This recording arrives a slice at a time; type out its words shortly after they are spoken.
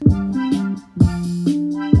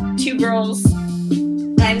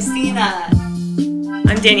I'm Stina.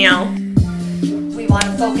 I'm Danielle. We want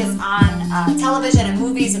to focus on television and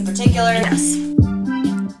movies in particular. Yes.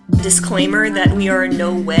 Disclaimer that we are in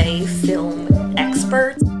no way film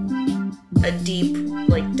experts. A deep,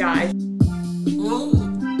 dive.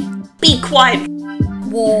 Be quiet!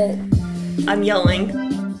 Well, I'm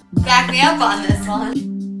yelling. back me up on this one.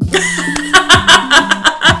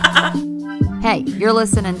 Hey, you're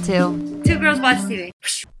listening to Two Girls Watch TV.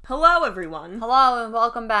 Hello, everyone. Hello and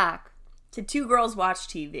welcome back To Two Girls Watch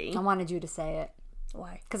TV. I wanted you to say it.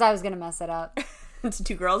 Why? Because I was going to mess it up. To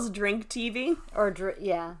Two Girls Drink TV.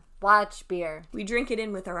 Watch beer. We drink it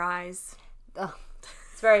in with our eyes. Oh,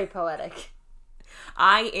 it's very poetic.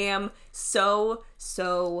 I am so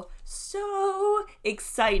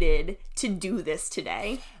excited to do this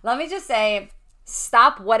today. Let me just say,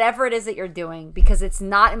 stop whatever it is that you're doing because it's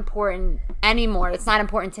not important anymore. It's not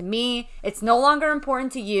important to me. It's no longer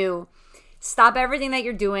important to you. Stop everything that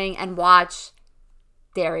you're doing and watch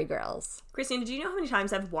Derry Girls. Christine, did you know how many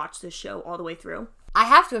times I've watched this show all the way through? I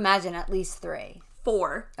have to imagine at least 3.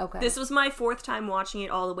 4. Okay. This was my 4th time watching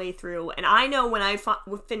it all the way through. And I know when I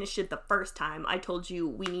finished it the first time, I told you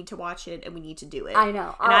we need to watch it and we need to do it. I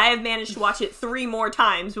know. And I have managed to watch it 3 more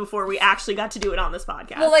times before we actually got to do it on this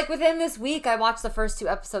podcast. Well, within this week, I watched the first 2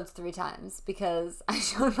 episodes 3 times because I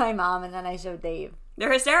showed my mom and then I showed Dave.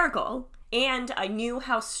 They're hysterical. And I knew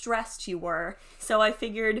how stressed you were, so I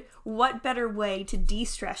figured what better way to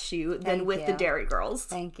de-stress you than with the Derry Girls.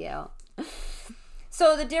 Thank you.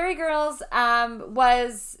 So the Derry Girls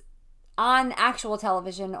was on actual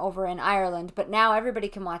television over in Ireland, but now everybody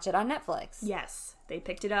can watch it on Netflix. Yes, they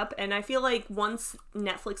picked it up, and I feel like once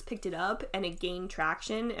Netflix picked it up and it gained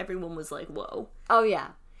traction, everyone was like, whoa. Oh,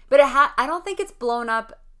 yeah. But I don't think it's blown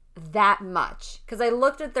up that much, because I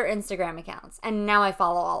looked at their Instagram accounts, and now I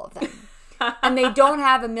follow all of them. And they don't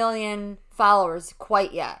have 1 million followers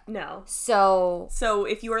quite yet. No. So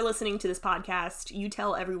if you are listening to this podcast, you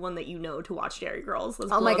tell everyone that you know to watch Derry Girls. Let's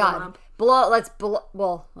blow my God. them up.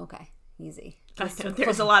 Well, okay. Easy.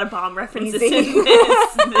 There's a lot of bomb references in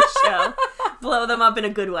this show. Blow them up in a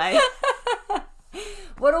good way.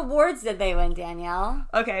 What awards did they win, Danielle?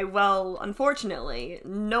 Okay, well, unfortunately,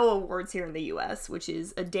 no awards here in the U.S., which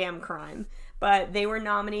is a damn crime. But they were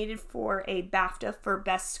nominated for a BAFTA for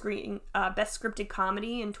Best Scripted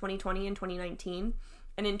Comedy in 2020 and 2019.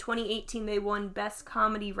 And in 2018, they won Best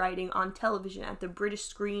Comedy Writing on Television at the British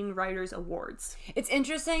Screenwriters Awards. It's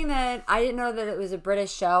interesting that I didn't know that it was a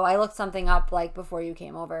British show. I looked something up, before you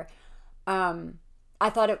came over.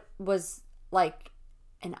 I thought it was,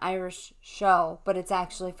 an Irish show, but it's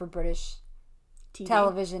actually for British TV.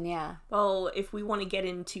 Television, yeah. Well, if we want to get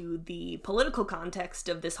into the political context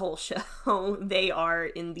of this whole show, they are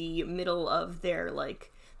in the middle of their,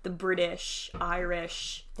 the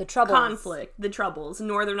British-Irish conflict. The Troubles.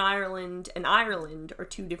 Northern Ireland and Ireland are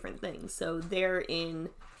 2 different things. So they're in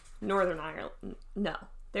Northern Ireland. No.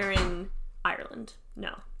 They're in Ireland.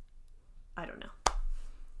 No. I don't know.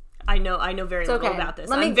 I know very little about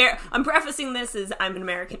this. I'm prefacing this as I'm an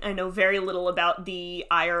American. I know very little about the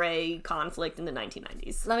IRA conflict in the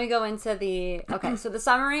 1990s. Let me go into so the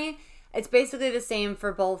summary, it's basically the same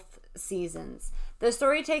for both seasons. The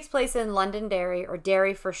story takes place in Londonderry, or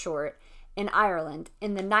Derry for short, in Ireland,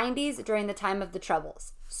 in the 90s during the time of the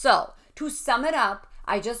Troubles. So, to sum it up,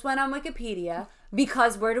 I just went on Wikipedia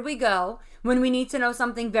because where do we go when we need to know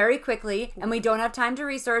something very quickly and we don't have time to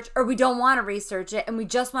research or we don't want to research it and we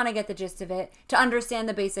just want to get the gist of it to understand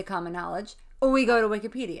the basic common knowledge? Or we go to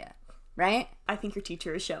Wikipedia, right? I think your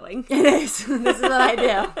teacher is showing. It is. This is what I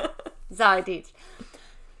do. This is how I teach.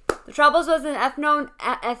 The Troubles was an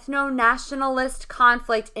ethno-nationalist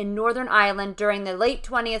conflict in Northern Ireland during the late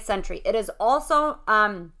 20th century. It is also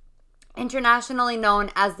internationally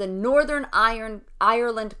known as the Northern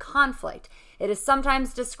Ireland conflict. It is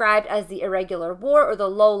sometimes described as the irregular war or the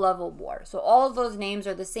low-level war. So all of those names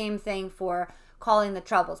are the same thing for calling the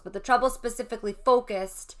Troubles. But the Troubles specifically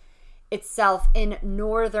focused itself in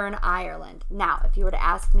Northern Ireland. Now, if you were to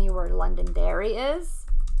ask me where Londonderry is.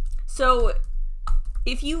 So,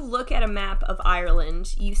 if you look at a map of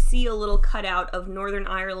Ireland, you see a little cutout of Northern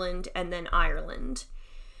Ireland and then Ireland.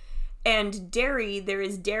 And Derry, there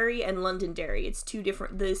is Derry and Londonderry. It's 2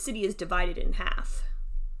 different, the city is divided in half.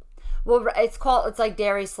 Well, it's like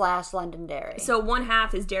Derry/Londonderry. So one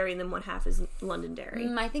half is Derry and then one half is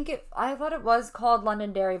Londonderry. I thought it was called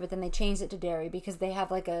Londonderry, but then they changed it to Derry because they have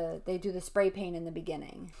they do the spray paint in the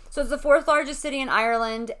beginning. So it's the 4th largest city in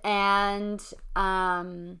Ireland, and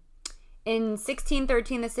in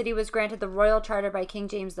 1613 the city was granted the royal charter by King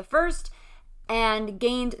James I and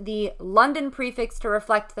gained the London prefix to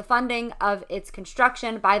reflect the funding of its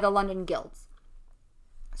construction by the London guilds.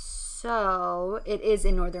 So it is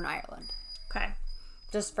in Northern Ireland. Okay.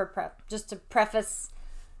 Just to preface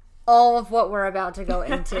all of what we're about to go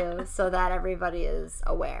into so that everybody is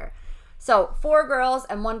aware. So 4 girls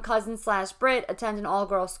and 1 cousin / Brit attend an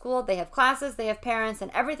all-girls school. They have classes, they have parents, and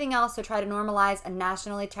everything else to try to normalize a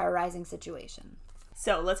nationally terrorizing situation.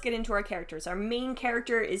 So let's get into our characters. Our main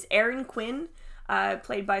character is Erin Quinn,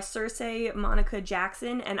 played by Cersei Monica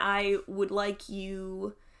Jackson, and I would like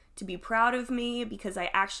you to be proud of me because I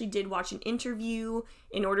actually did watch an interview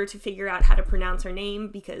in order to figure out how to pronounce her name,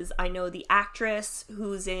 because I know the actress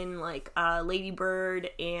who's in like Lady Bird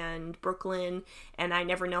and Brooklyn, and I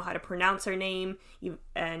never know how to pronounce her name,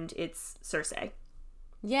 and it's Cersei.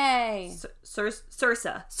 Yay!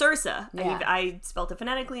 Sursa. Yeah. I spelled it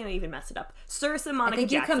phonetically and I even messed it up. Cersei Monica Jackson. I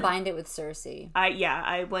think you combined it with Cersei.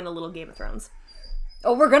 I went a little Game of Thrones.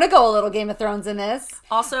 Oh, we're gonna go a little Game of Thrones in this.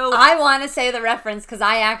 Also, I want to say the reference because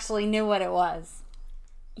I actually knew what it was.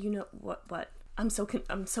 You know what? I'm so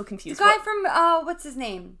confused. The guy from what's his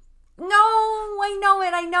name? No, I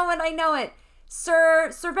know it.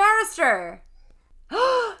 Sir Barrister.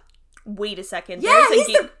 Wait a second. Yeah, he's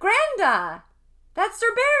the Granda. That's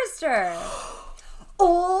Sir Barrister.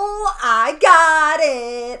 Oh, I got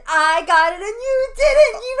it, and you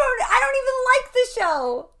didn't. I don't even like the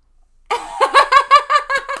show.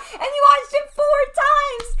 And you watched it 4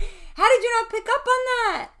 times. How did you not pick up on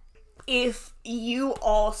that? If you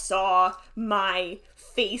all saw my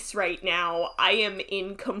face right now, I am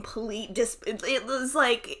in complete it was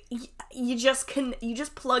like you just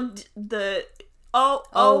plugged the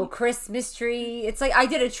Christmas tree. It's like I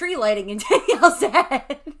did a tree lighting in Danielle's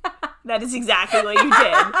head. That is exactly what you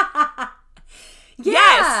did.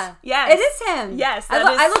 Yeah. Yes. It is him. Yes.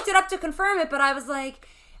 I looked it up to confirm it, but I was like,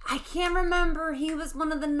 I can't remember. He was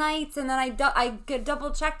one of the knights, and then I double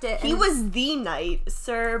checked it. He was the knight,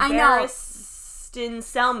 Sir Barristan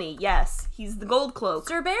Selmy. Yes, he's the gold cloak.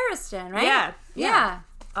 Sir Barristan, right? Yeah.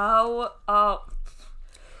 Oh.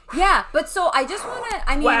 Yeah, but so I just want to.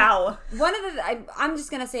 Wow. One of the. I'm just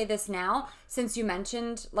gonna say this now, since you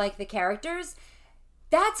mentioned like the characters.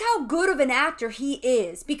 That's how good of an actor he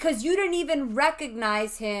is, because you didn't even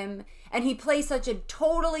recognize him, and he plays such a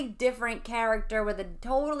totally different character with a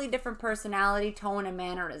totally different personality, tone, and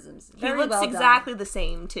mannerisms. He looks exactly the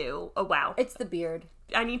same, too. Oh, wow. It's the beard.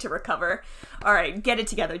 I need to recover. All right, get it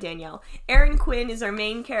together, Danielle. Erin Quinn is our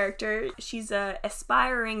main character. She's an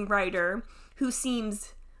aspiring writer who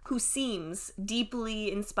seems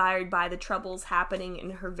deeply inspired by the troubles happening in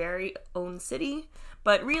her very own city.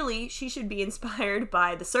 But really, she should be inspired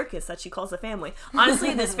by the circus that she calls a family.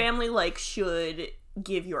 Honestly, this family, should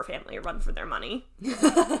give your family a run for their money.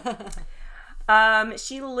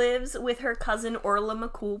 She lives with her cousin Orla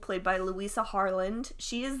McCool, played by Louisa Harland.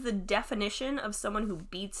 She is the definition of someone who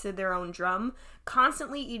beats to their own drum,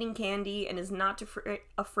 constantly eating candy, and is not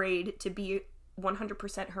afraid to be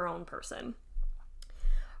 100% her own person.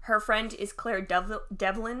 Her friend is Claire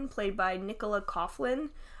Devlin, played by Nicola Coughlan.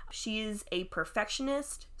 She is a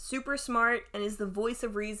perfectionist, super smart, and is the voice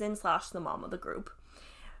of reason / the mom of the group,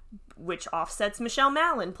 which offsets Michelle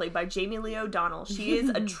Mallon, played by Jamie Lee O'Donnell. She is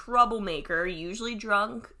a troublemaker, usually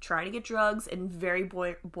drunk, trying to get drugs, and very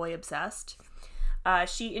boy obsessed.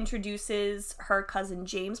 She introduces her cousin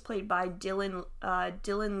James, played by Dylan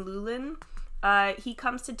Lulin. He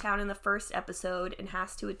comes to town in the first episode and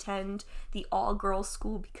has to attend the all-girls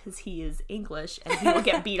school because he is English, and he will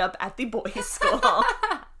get beat up at the boys' school.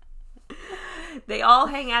 They all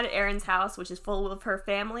hang out at Erin's house, which is full of her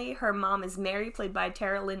family. Her mom is Mary, played by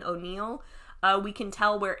Tara Lynn O'Neill. We can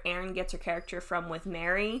tell where Erin gets her character from with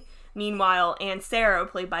Mary. Meanwhile, Aunt Sarah,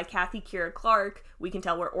 played by Kathy Kira Clark, we can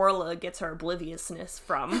tell where Orla gets her obliviousness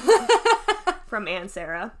from. From Aunt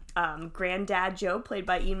Sarah. Granddad Joe, played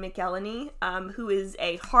by Ian McElhenney, who is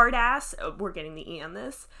a hard ass, we're getting the E on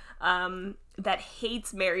this, that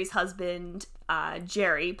hates Mary's husband,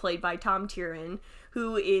 Jerry, played by Tom Tieran,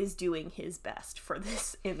 who is doing his best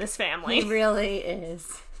in this family. He really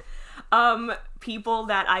is. People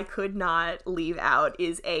that I could not leave out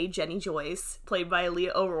is Jenny Joyce, played by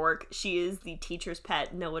Leah O'Rourke. She is the teacher's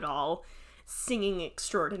pet, know-it-all, singing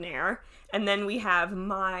extraordinaire. And then we have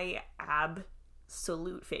my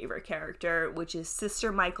absolute favorite character, which is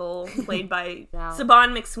Sister Michael, played by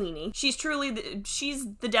Saban McSweeney. She's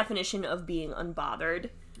the definition of being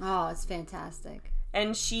unbothered. Oh, it's fantastic.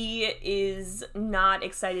 And she is not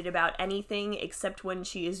excited about anything except when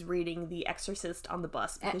she is reading The Exorcist on the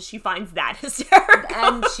bus, because she finds that hysterical.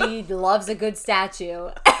 And she loves a good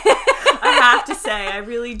statue. I have to say, I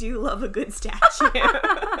really do love a good statue.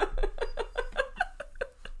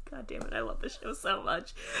 God damn it, I love this show so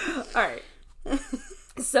much. All right.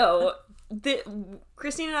 So,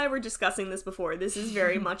 Christine and I were discussing this before. This is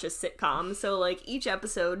very much a sitcom. So, like, each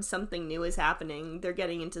episode, something new is happening. They're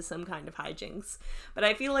getting into some kind of hijinks. But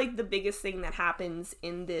I feel like the biggest thing that happens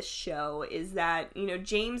in this show is that, you know,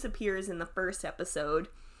 James appears in the first episode.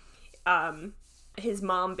 His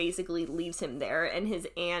mom basically leaves him there, and his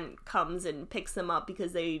aunt comes and picks them up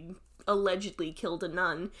because they allegedly killed a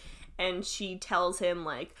nun. And she tells him,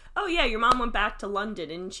 like, oh, yeah, your mom went back to London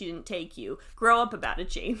and she didn't take you. Grow up about it,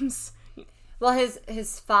 James. Well,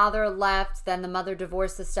 his father left, then the mother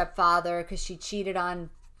divorced the stepfather because she cheated on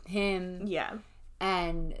him. Yeah.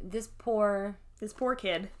 And this poor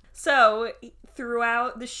kid. So,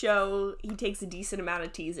 throughout the show, he takes a decent amount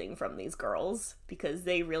of teasing from these girls because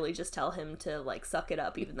they really just tell him to, like, suck it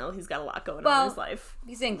up, even though he's got a lot going on in his life.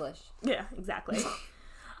 He's English. Yeah, exactly.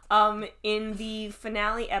 In the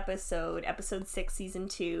finale episode 6, season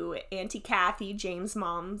 2, Auntie Kathy, James'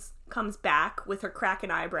 mom, comes back with her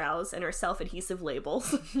cracking eyebrows and her self-adhesive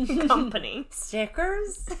labels company.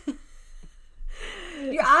 Stickers?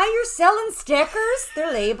 You're selling stickers?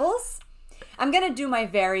 They're labels? I'm gonna do my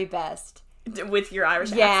very best. With your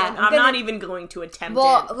Irish accent? I'm not even going to attempt it.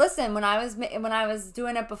 Well, listen, when I was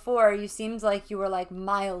doing it before, you seemed like you were, like,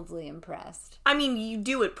 mildly impressed. I mean, you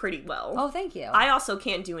do it pretty well. Oh, thank you. I also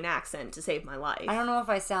can't do an accent to save my life. I don't know if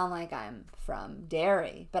I sound like I'm from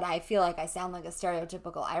Derry, but I feel like I sound like a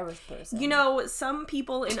stereotypical Irish person. You know, some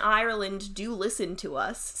people in Ireland do listen to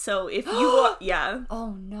us, so if you... yeah.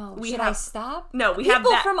 Oh, no. Should I stop? No, we have that...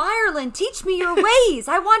 People from Ireland, teach me your ways.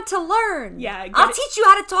 I want to learn. Yeah. I'll teach you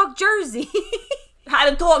how to talk Jersey. How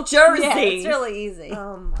to talk Jersey. Yeah, it's really easy.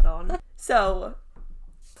 Hold on. So,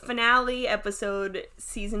 finale episode,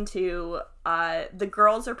 season 2, the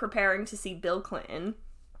girls are preparing to see Bill Clinton,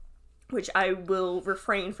 which I will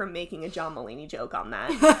refrain from making a John Mulaney joke on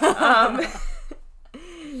that.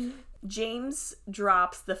 James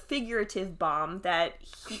drops the figurative bomb that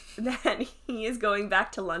he is going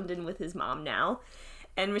back to London with his mom now.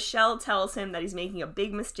 And Michelle tells him that he's making a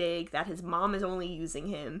big mistake, that his mom is only using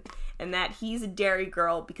him, and that he's a Derry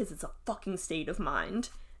girl because it's a fucking state of mind.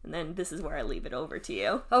 And then this is where I leave it over to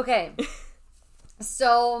you. Okay.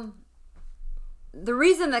 So, the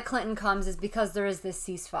reason that Clinton comes is because there is this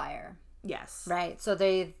ceasefire. Yes. Right? So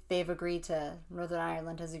they've agreed to, Northern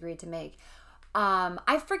Ireland has agreed to make.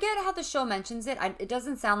 I forget how the show mentions it. It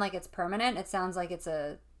doesn't sound like it's permanent. It sounds like it's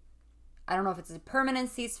I don't know if it's a permanent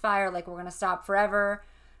ceasefire, like we're going to stop forever.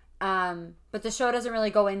 But the show doesn't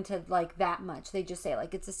really go into, like, that much. They just say,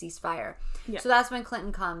 like, it's a ceasefire. Yeah. So that's when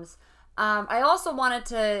Clinton comes. I also wanted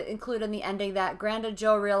to include in the ending that Granda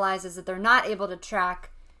Joe realizes that they're not able to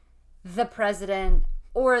track the president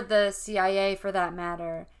or the CIA, for that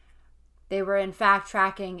matter. They were, in fact,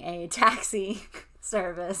 tracking a taxi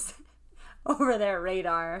service over their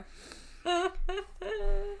radar.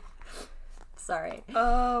 Sorry.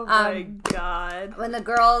 Oh my God. When the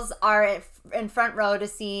girls are in front row to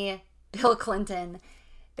see Bill Clinton,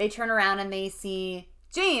 they turn around and they see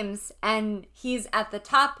James, and he's at the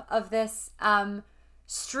top of this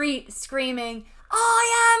street screaming,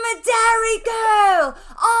 I am a Derry girl!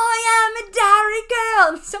 I am a Derry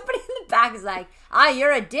girl! And somebody in the back is like,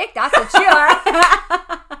 you're a dick, that's what you are.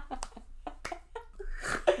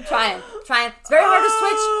 I'm trying. It's very hard to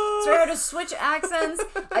switch. It's very hard to switch accents.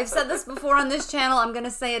 I've said this before on this channel. I'm going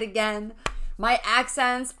to say it again. My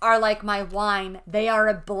accents are like my wine. They are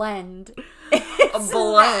a blend. A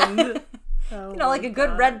blend? You know, like a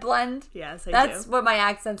good red blend? Yes, I do. That's what my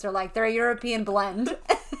accents are like. They're a European blend.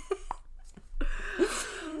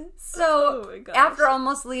 So, after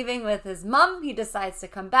almost leaving with his mom, he decides to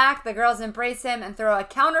come back. The girls embrace him and throw a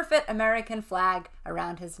counterfeit American flag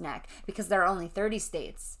around his neck because there are only 30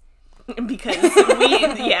 states.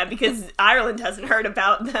 Because Ireland hasn't heard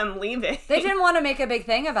about them leaving. They didn't want to make a big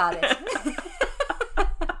thing about it.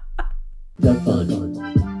 The fun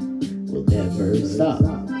will never stop.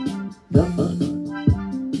 The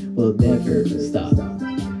fun will never stop.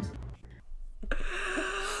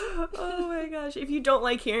 Oh my gosh. If you don't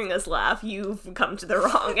like hearing us laugh, you've come to the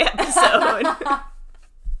wrong episode.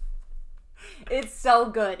 It's so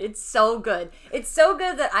good. It's so good. It's so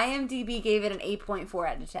good that IMDb gave it an 8.4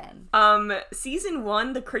 out of 10. Season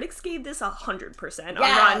 1, the critics gave this 100% on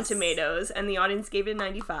Rotten Tomatoes, and the audience gave it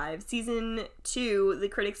 95. Season 2, the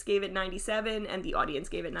critics gave it 97, and the audience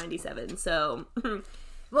gave it 97. So...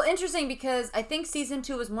 Well, interesting, because I think season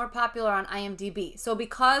 2 was more popular on IMDb. So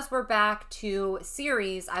because we're back to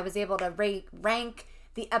series, I was able to rank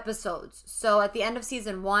the episodes. So at the end of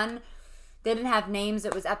season 1, They didn't have names.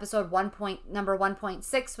 It was episode number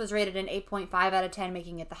 1.6 was rated an 8.5 out of 10,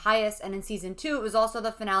 making it the highest. And in season 2, it was also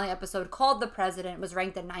the finale episode called The President. It was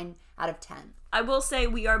ranked at 9 out of 10. I will say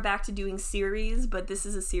we are back to doing series, but this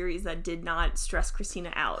is a series that did not stress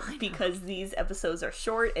Christina out because these episodes are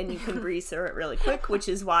short and you can breeze through it really quick, which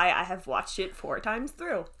is why I have watched it 4 times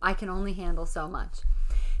through. I can only handle so much.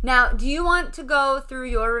 Now, do you want to go through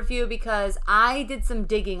your review? Because I did some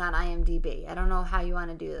digging on IMDb. I don't know how you want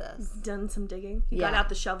to do this. Done some digging? You got out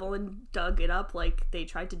the shovel and dug it up like they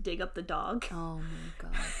tried to dig up the dog? Oh my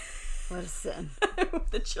God. What a sin.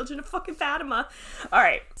 The children of fucking Fatima.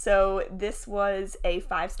 Alright, so this was a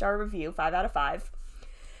 5-star review, 5 out of 5.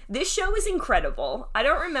 This show is incredible. I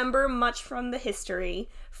don't remember much from the history.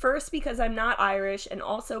 First, because I'm not Irish, and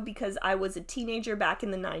also because I was a teenager back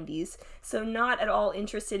in the 90s, so not at all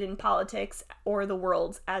interested in politics or the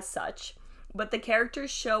world as such. But the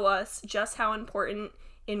characters show us just how important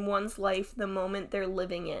in one's life the moment they're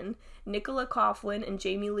living in. Nicola Coughlan and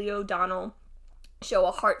Jamie Lee O'Donnell show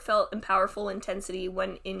a heartfelt and powerful intensity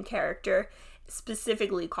when in character,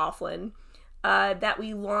 specifically Coughlan, that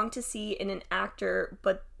we long to see in an actor,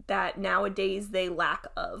 but that nowadays they lack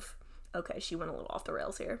of. Okay, she went a little off the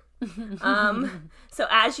rails here. So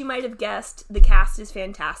as you might have guessed, the cast is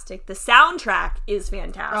fantastic. The soundtrack is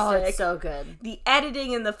fantastic. Oh, it's so good. The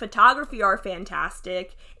editing and the photography are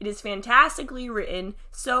fantastic. It is fantastically written,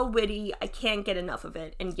 so witty, I can't get enough of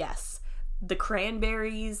it. And yes, the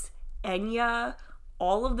Cranberries, Enya,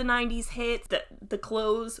 all of the 90s hits, the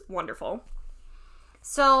clothes, wonderful.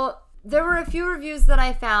 So there were a few reviews that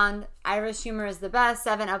I found. Irish humor is the best.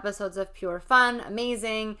 7 episodes of pure fun.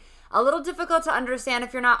 Amazing. A little difficult to understand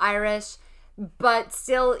if you're not Irish, but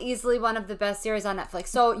still easily one of the best series on Netflix.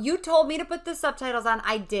 So you told me to put the subtitles on.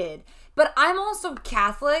 I did. But I'm also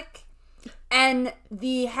Catholic. And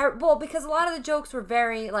because a lot of the jokes were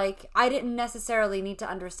very, like, I didn't necessarily need to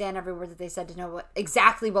understand every word that they said to know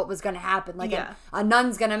exactly what was going to happen. Like, a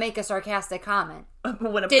nun's going to make a sarcastic comment.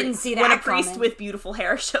 When a priest with beautiful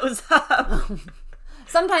hair shows up.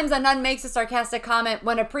 Sometimes a nun makes a sarcastic comment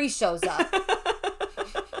when a priest shows up.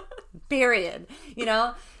 Period. You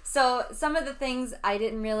know? So some of the things I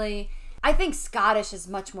think Scottish is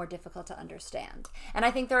much more difficult to understand. And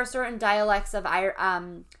I think there are certain dialects of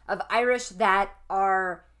Irish that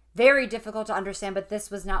are very difficult to understand, but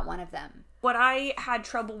this was not one of them. What I had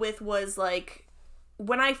trouble with was, like,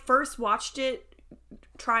 when I first watched it,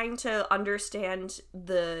 trying to understand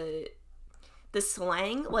the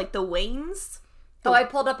slang, like the Waynes. I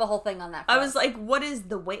pulled up a whole thing on that. I was like, what is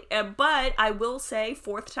the Wayne? But I will say,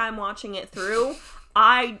 4th time watching it through,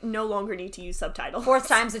 I no longer need to use subtitles. 4th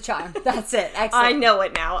time's a charm. That's it. Excellent. I know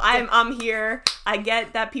it now. I'm here. I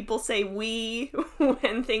get that people say we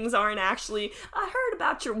when things aren't actually. I heard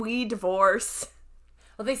about your we divorce.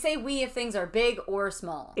 Well, they say we if things are big or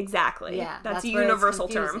small. Exactly. Yeah, that's a universal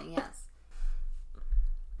term. Yes.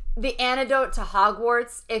 The antidote to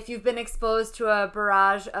Hogwarts. If you've been exposed to a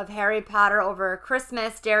barrage of Harry Potter over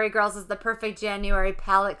Christmas, Derry Girls is the perfect January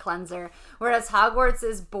palate cleanser. Whereas Hogwarts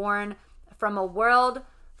is born from a world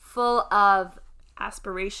full of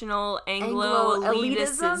aspirational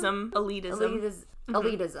Anglo-elitism.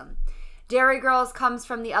 Elitism. Derry Girls comes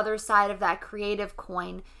from the other side of that creative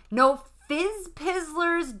coin. No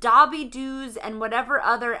fizz-pizzlers, Dobby-Doos, and whatever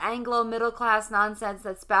other Anglo-middle-class nonsense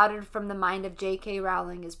that spouted from the mind of J.K.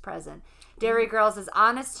 Rowling is present. Derry Girls is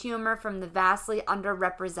honest humor from the vastly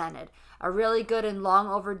underrepresented. A really good and long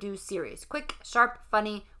overdue series. Quick, sharp,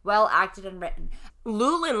 funny, well acted and written.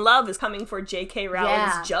 Lulin Love is coming for J.K.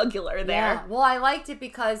 Rowling's jugular there. Yeah. Well, I liked it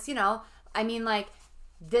because,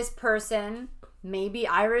 this person, maybe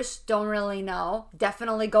Irish, don't really know.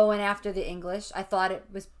 Definitely going after the English. I thought it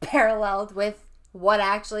was paralleled with what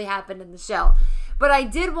actually happened in the show. But I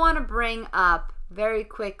did want to bring up, very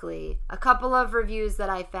quickly, a couple of reviews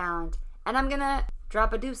that I found. And I'm going to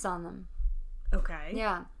drop a deuce on them. Okay.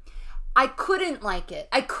 Yeah. I couldn't like it.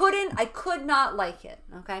 I could not like it.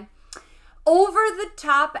 Okay.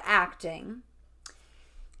 Over-the-top acting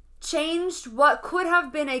changed what could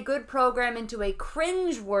have been a good program into a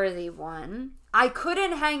cringe-worthy one. I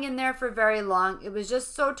couldn't hang in there for very long. It was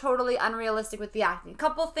just so totally unrealistic with the acting. A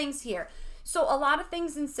couple things here. So a lot of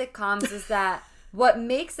things in sitcoms is that what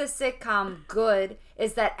makes a sitcom good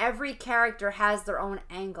is that every character has their own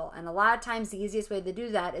angle. And a lot of times the easiest way to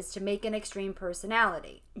do that is to make an extreme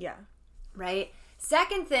personality. Yeah. Right?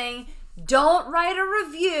 Second thing, don't write a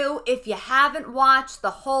review if you haven't watched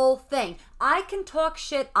the whole thing. I can talk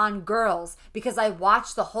shit on Girls because I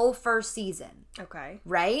watched the whole first season. Okay.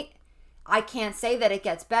 Right? I can't say that it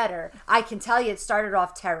gets better. I can tell you it started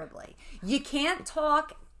off terribly. You can't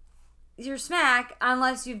talk you're smack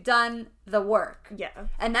unless you've done the work. Yeah.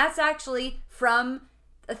 And that's actually from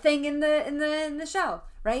a thing in the show,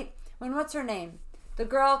 right? When, what's her name? The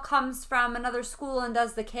girl comes from another school and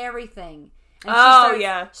does the Carrie thing.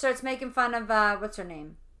 And starts making fun of, what's her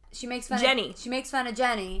name? She makes fun Jenny. She makes fun of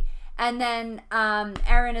Jenny. And then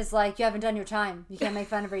Erin is like, you haven't done your time. You can't make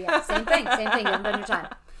fun of her yet. Same thing. You haven't done your time.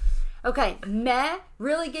 Okay, Meh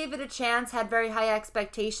really gave it a chance, had very high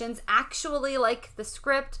expectations, actually like the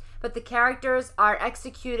script, but the characters are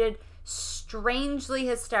executed strangely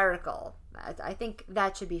hysterical. I think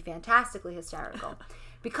that should be fantastically hysterical.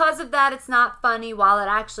 Because of that, it's not funny, while it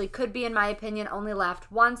actually could be, in my opinion, only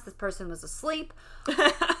laughed once. This person was asleep.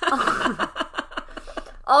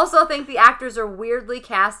 Also think the actors are weirdly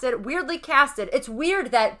casted. It's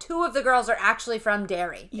weird that 2 of the girls are actually from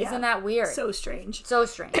Derry. Yeah, isn't that weird? So strange.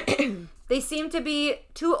 They seem to be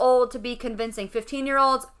too old to be convincing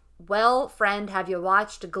 15-year-olds. Well, friend, have you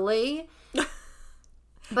watched Glee?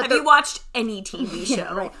 Have you watched any TV show?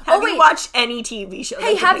 Yeah, right. Have you watched any TV show?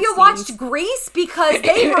 Hey, have you watched Grease? Because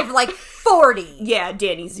they were like 40. Yeah,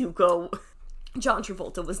 Danny Zuko. John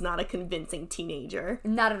Travolta was not a convincing teenager.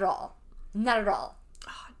 Not at all.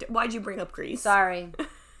 Why'd you bring up Grease? Sorry.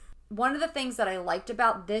 One of the things that I liked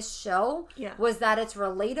about this show was that it's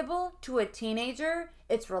relatable to a teenager,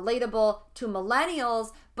 it's relatable to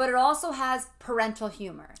millennials, but it also has parental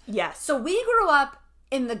humor. Yes. So we grew up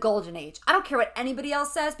in the golden age. I don't care what anybody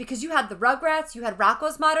else says, because you had the Rugrats, you had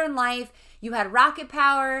Rocko's Modern Life, you had Rocket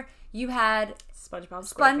Power, you had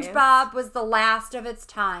SpongeBob was the last of its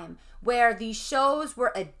time, where these shows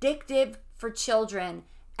were addictive for children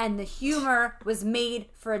and the humor was made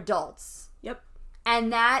for adults. Yep.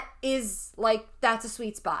 And that is that's a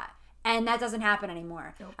sweet spot. And that doesn't happen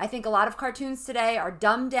anymore. Nope. I think a lot of cartoons today are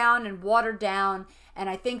dumbed down and watered down, and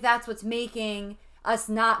I think that's what's making us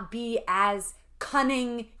not be as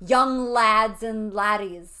cunning young lads and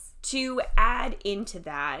laddies. To add into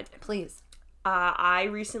that, please. I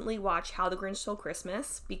recently watched How the Grinch Stole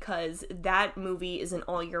Christmas, because that movie is an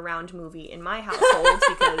all year round movie in my household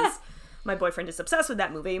because my boyfriend is obsessed with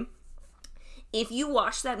that movie. If you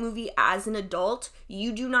watch that movie as an adult,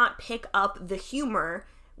 you do not pick up the humor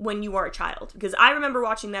when you are a child. Because I remember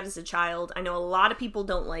watching that as a child. I know a lot of people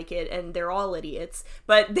don't like it, and they're all idiots.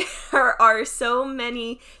 But there are so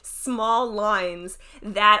many small lines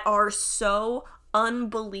that are so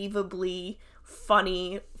unbelievably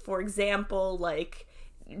funny. For example, like,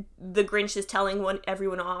 the Grinch is telling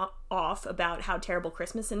everyone off about how terrible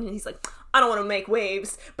Christmas is, and he's like, I don't want to make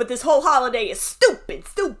waves, but this whole holiday is stupid.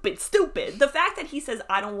 The fact that he says,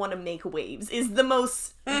 I don't want to make waves is the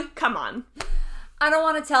most, come on. I don't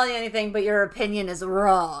want to tell you anything, but your opinion is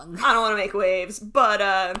wrong. I don't want to make waves,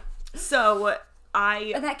 but, so,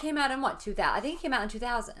 And that came out in what, 2000? I think it came out in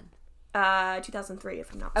 2000. 2003,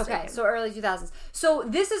 if I'm not mistaken. Okay, so early 2000s. So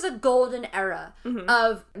this is a golden era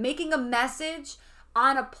of making a message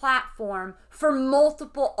on a platform for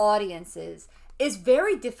multiple audiences is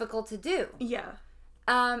very difficult to do. Yeah.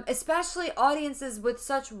 Especially audiences with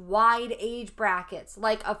such wide age brackets,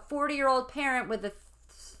 like a 40-year-old parent with a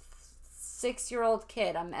 6-year-old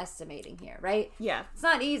kid, I'm estimating here, right? Yeah. It's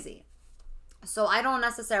not easy. So I don't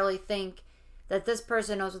necessarily think that this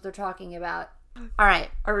person knows what they're talking about. All right.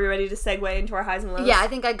 Are we ready to segue into our highs and lows? Yeah, I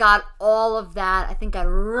think I got all of that. I think I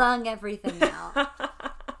wrung everything out.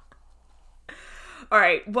 All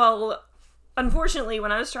right. Well, unfortunately,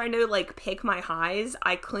 when I was trying to pick my highs,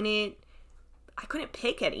 I couldn't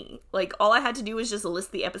pick any. All I had to do was just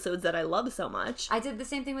list the episodes that I love so much. I did the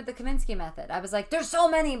same thing with the Kaminsky Method. I was like, there's so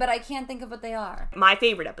many, but I can't think of what they are. My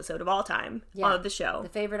favorite episode of all time of the show. The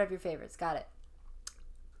favorite of your favorites. Got it.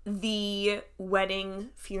 The wedding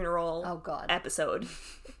funeral episode.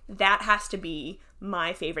 That has to be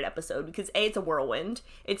my favorite episode because A, it's a whirlwind.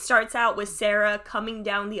 It starts out with Sarah coming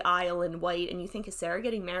down the aisle in white, and you think, is Sarah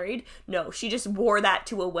getting married? No, she just wore that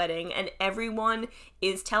to a wedding, and everyone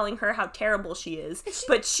is telling her how terrible she is,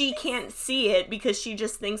 but she can't see it because she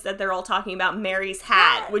just thinks that they're all talking about Mary's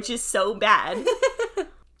hat, which is so bad.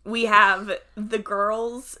 We have the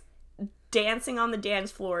girls dancing on the dance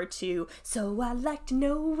floor to So I Like to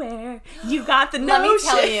Know Where You Got the Notion. Let me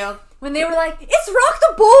tell you, when they were like, it's Rock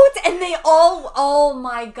the Boat, and they all, oh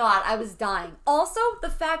my god, I was dying. Also, the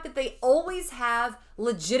fact that they always have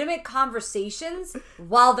legitimate conversations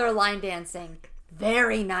while they're line dancing.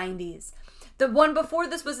 Very 90s. The one before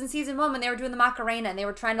this was in season 1 when they were doing the Macarena, and they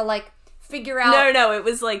were trying to figure out... No, it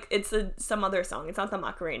was it's some other song. It's not the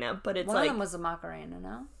Macarena, but it's One of them was the Macarena,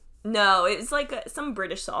 no? No, it was like some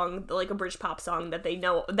British song, like a British pop song that they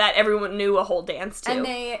know, that everyone knew a whole dance to.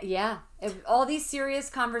 And all these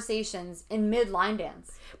serious conversations in mid-line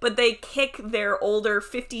dance. But they kick their older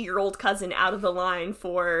 50-year-old cousin out of the line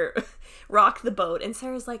for Rock the Boat. And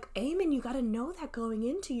Sarah's like, Eamon, you gotta know that going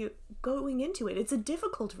into it. It's a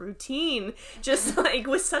difficult routine. Just like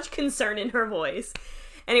with such concern in her voice.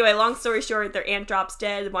 Anyway, long story short, their aunt drops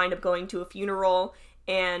dead, wind up going to a funeral,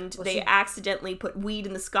 and they accidentally put weed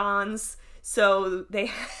in the scones, so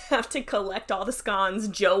they have to collect all the scones.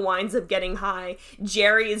 Joe winds up getting high.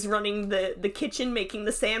 Jerry is running the kitchen, making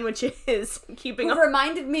the sandwiches, keeping up.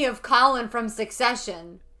 Reminded me of Colin from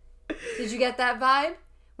Succession. Did you get that vibe?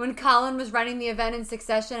 When Colin was running the event in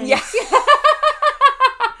Succession? And yeah.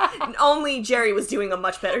 Only Jerry was doing a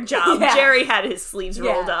much better job. Yeah. Jerry had his sleeves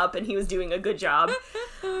rolled up, and he was doing a good job.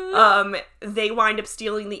 They wind up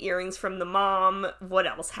stealing the earrings from the mom. What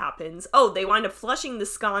else happens? Oh, they wind up flushing the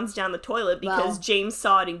scones down the toilet because James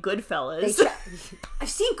saw it in Goodfellas. I've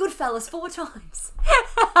seen Goodfellas 4 times.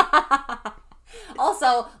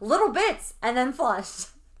 Also, little bits, and then flushed.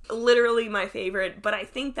 Literally my favorite, but I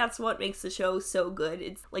think that's what makes the show so good.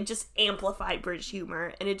 It's like just amplified British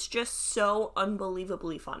humor, and it's just so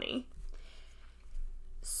unbelievably funny.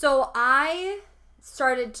 So I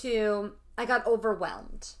got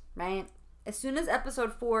overwhelmed, right? As soon as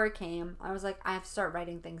episode 4 came, I was like, I have to start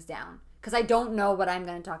writing things down because I don't know what I'm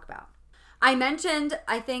going to talk about. I mentioned,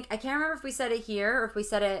 I can't remember if we said it here or if we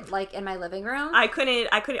said it like in my living room. I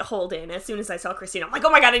couldn't hold in. As soon as I saw Christina, I'm like, oh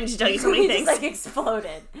my god, I need to tell you so many things. Just like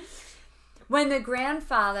exploded. When the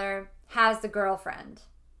grandfather has the girlfriend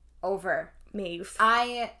over, Maeve,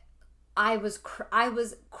 I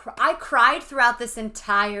cried throughout this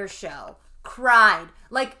entire show. Cried,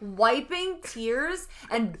 like wiping tears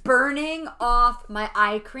and burning off my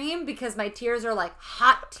eye cream because my tears are like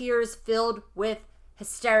hot tears filled with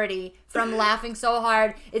hysterity from laughing so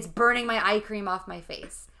hard it's burning my eye cream off my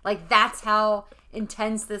face. Like, that's how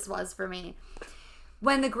intense this was for me.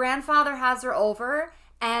 When the grandfather has her over,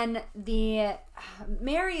 and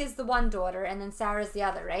Mary is the one daughter and then Sarah's the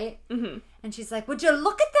other, right? Mm-hmm. And she's like, would you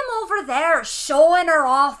look at them over there showing her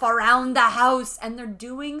off around the house? And they're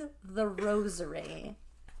doing the rosary.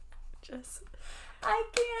 I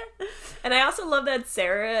can't. And I also love that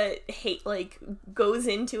Sarah goes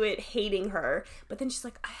into it hating her, but then she's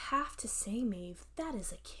like, I have to say, Maeve, that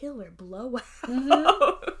is a killer blowout.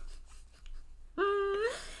 Mm-hmm.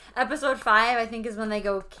 Episode 5, I think, is when they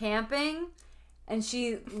go camping, and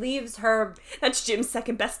she leaves her... That's Jim's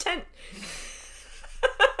second best tent.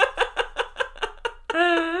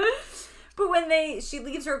 But when she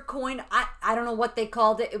leaves her coin, I don't know what they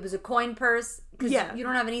called it. It was a coin purse. Because you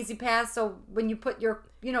don't have an easy pass, so when you put your,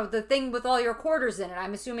 the thing with all your quarters in it,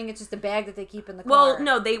 I'm assuming it's just a bag that they keep in the car. Well,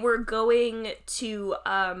 no, they were going to,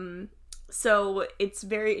 so it's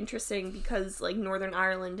very interesting because, like, Northern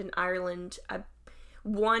Ireland and Ireland,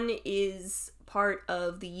 one is part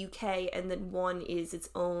of the UK and then one is its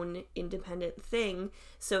own independent thing,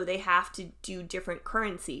 so they have to do different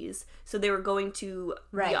currencies. So they were going to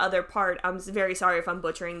the other part. I'm very sorry if I'm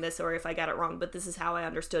butchering this or if I got it wrong, but this is how I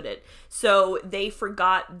understood it. So they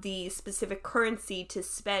forgot the specific currency to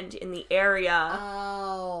spend in the area.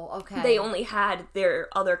 Oh, okay. They only had their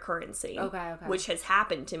other currency. Okay. Which has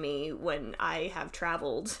happened to me when I have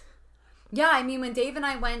traveled. Yeah, I mean, when Dave and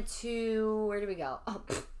I went to, where did we go? Oh,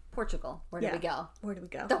 Portugal. Where did we go? Where did we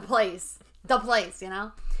go? The place,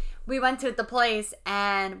 We went to the place,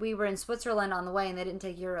 and we were in Switzerland on the way, and they didn't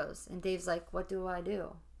take euros. And Dave's like, what do I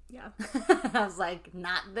do? Yeah. I was like,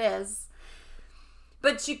 not this.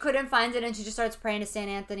 But she couldn't find it, and she just starts praying to St.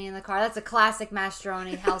 Anthony in the car. That's a classic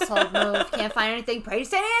Mastroni household move. Can't find anything, pray to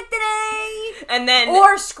St. Anthony! And then...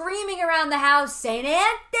 Or screaming around the house, St.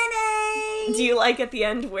 Anthony! Do you like at the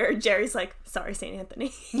end where Jerry's like, sorry, St.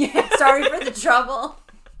 Anthony? Yeah, sorry for the trouble.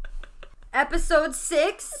 Episode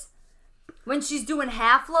 6, when she's doing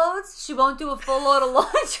half loads, she won't do a full load of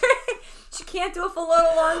laundry. She can't do a full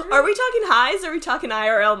load of laundry. Are we talking highs or are we talking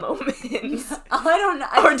IRL moments? I don't know.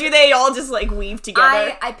 Or do they all just like weave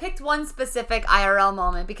together? I picked one specific IRL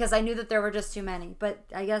moment because I knew that there were just too many. But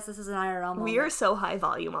I guess this is an IRL moment. We are so high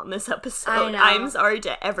volume on this episode. I know. I'm sorry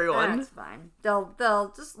to everyone. That's fine.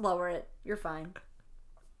 They'll just lower it. You're fine.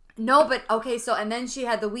 No, but okay. So and then she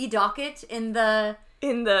had the wee docket in the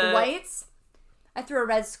whites. I threw a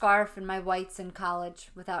red scarf in my whites in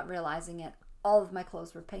college without realizing it. All of my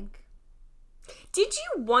clothes were pink. Did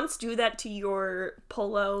you once do that to your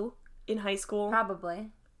polo in high school?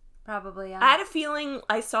 Probably, yeah. I had a feeling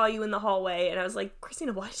I saw you in the hallway, and I was like,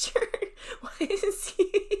 Christina, why is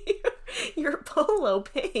your polo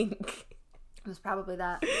pink? was probably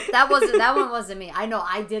that. That one wasn't me. I know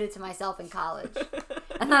I did it to myself in college.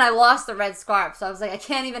 And then I lost the red scarf, so I was like, I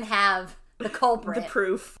can't even have the culprit. The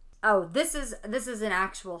proof. Oh, this is an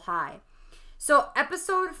actual high. So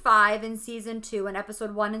episode 5 in season 2 and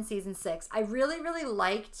episode 1 in season 6, I really, really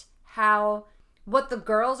liked how what the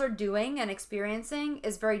girls are doing and experiencing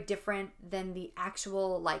is very different than the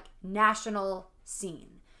actual, like, national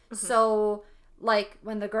scene. Mm-hmm. So, like,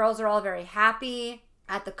 when the girls are all very happy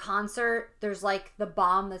at the concert, there's, like, the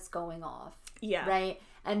bomb that's going off. Yeah. Right?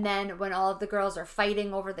 And then when all of the girls are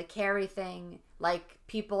fighting over the Carrie thing, like,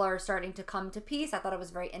 people are starting to come to peace. I thought it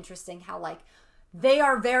was very interesting how, like, they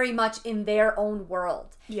are very much in their own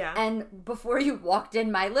world. Yeah. And before you walked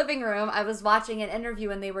in my living room, I was watching an interview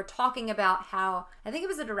and they were talking about how, I think it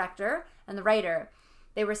was the director and the writer,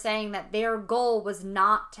 they were saying that their goal was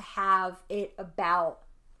not to have it about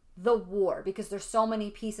the war because there's so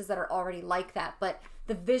many pieces that are already like that. But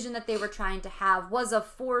the vision that they were trying to have was of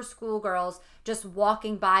 4 schoolgirls just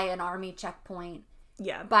walking by an army checkpoint.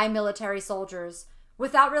 Yeah. By military soldiers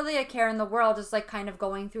without really a care in the world, just like kind of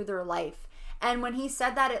going through their life. And when he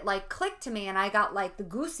said that, it like clicked to me and I got like the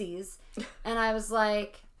goosies and I was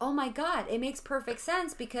like, oh my God, it makes perfect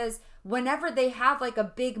sense because whenever they have like a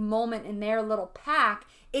big moment in their little pack,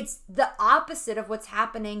 it's the opposite of what's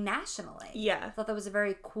happening nationally. Yeah. I thought that was a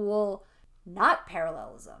very cool, not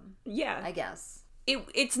parallelism. Yeah. I guess.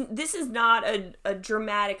 This is not a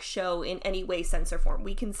dramatic show in any way, sense, or form.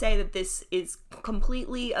 We can say that this is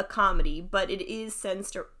completely a comedy, but it is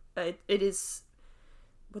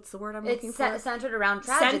what's the word I'm looking for? It's centered around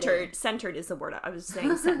tragedy. Centered is the word I was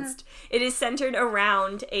saying. Sensed. It is centered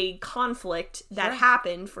around a conflict that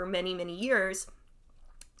happened for many, many years.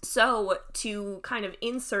 So to kind of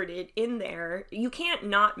insert it in there, you can't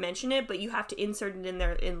not mention it, but you have to insert it in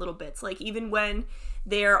there in little bits. Like even when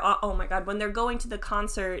they're, oh my God, when they're going to the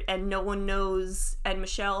concert and no one knows, and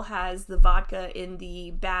Michelle has the vodka in the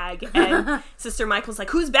bag, and Sister Michael's like,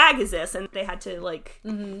 whose bag is this? And they had to like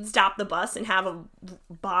stop the bus and have a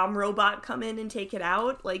bomb robot come in and take it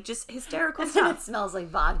out. Like just hysterical stuff. It smells like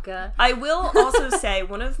vodka. I will also say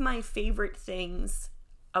one of my favorite things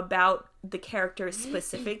about the characters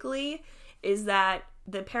specifically is that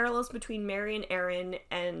the parallels between Mary and Aaron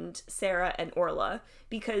and Sarah and Orla,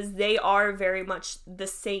 because they are very much the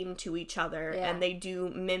same to each other and they do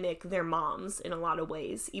mimic their moms in a lot of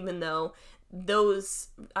ways, even though those,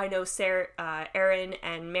 I know Aaron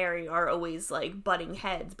and Mary are always like butting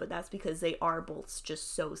heads, but that's because they are both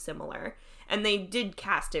just so similar and they did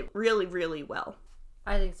cast it really, really well.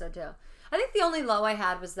 I think so too. I think the only low I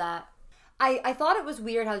had was that I thought it was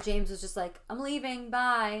weird how James was just like, I'm leaving,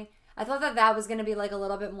 bye. I thought that was going to be like a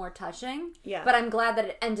little bit more touching. Yeah. But I'm glad that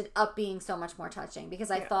it ended up being so much more touching because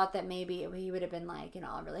I thought that maybe he would have been like, you know,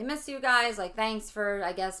 I really miss you guys. Like, thanks for,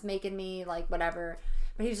 I guess, making me like whatever.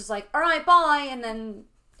 But he was just like, all right, bye. And then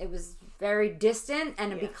it was very distant.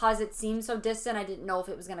 And because it seemed so distant, I didn't know if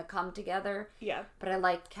it was going to come together. Yeah. But I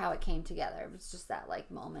liked how it came together. It was just that like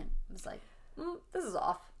moment. It was like, this is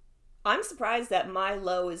off. I'm surprised that my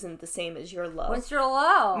low isn't the same as your low. What's your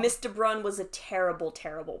low? Miss DeBrun was a terrible,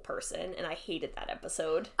 terrible person, and I hated that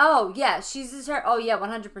episode. Oh, yeah. She's a oh, yeah,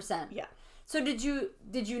 100%. Yeah. So did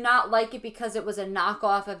you not like it because it was a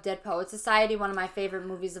knockoff of Dead Poets Society, one of my favorite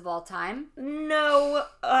movies of all time? No.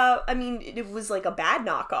 I mean, it was like a bad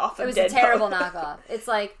knockoff of Dead Poets. It was a terrible knockoff. It's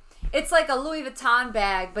like a Louis Vuitton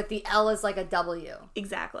bag, but the L is like a W.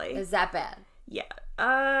 Exactly. Is that bad? Yeah.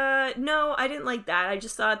 No, I didn't like that. I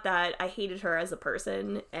just thought that I hated her as a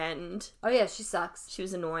person, and... Oh yeah, she sucks. She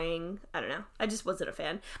was annoying. I don't know. I just wasn't a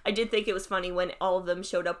fan. I did think it was funny when all of them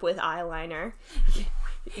showed up with eyeliner.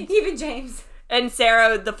 Even James. And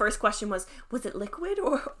Sarah, the first question was it liquid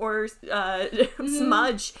or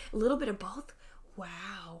smudge? A little bit of both?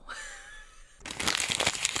 Wow.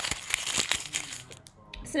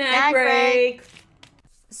 Snack break!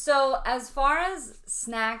 So, as far as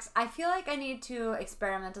snacks, I feel like I need to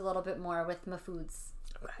experiment a little bit more with my foods.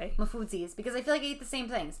 Okay. My foodsies, because I feel like I eat the same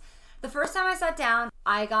things. The first time I sat down,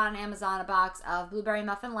 I got on Amazon a box of blueberry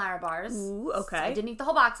muffin Larabars. Ooh, okay. So I didn't eat the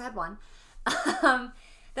whole box, I had one.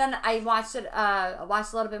 Then I watched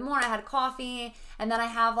a little bit more, I had coffee, and then I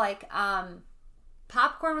have like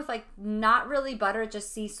popcorn with like not really butter,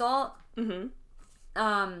 just sea salt. Mm-hmm.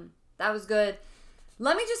 That was good.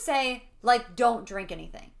 Let me just say, like, don't drink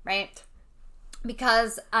anything, right?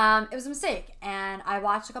 Because it was a mistake. And I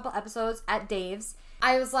watched a couple episodes at Dave's.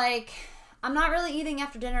 I was like, I'm not really eating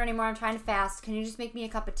after dinner anymore. I'm trying to fast. Can you just make me a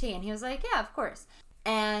cup of tea? And he was like, yeah, of course.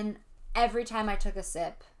 And every time I took a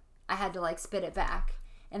sip, I had to, like, spit it back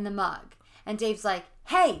in the mug. And Dave's like,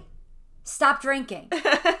 hey, stop drinking.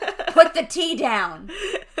 Put the tea down.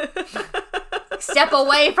 Step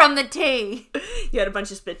away from the tea. You had a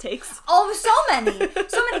bunch of spit takes. Oh, so many.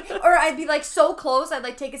 Or I'd be like so close, I'd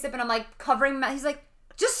like take a sip and I'm like covering my, he's like,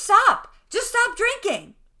 just stop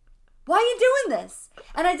drinking. Why are you doing this?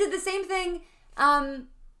 And I did the same thing.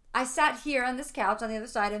 I sat here on this couch on the other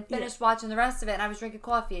side and finished watching the rest of it, and I was drinking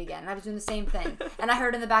coffee again, and I was doing the same thing. And I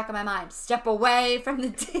heard in the back of my mind, step away from the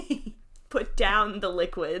tea. Put down the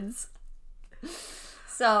liquids.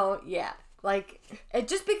 So, yeah. Like, it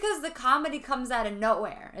just because the comedy comes out of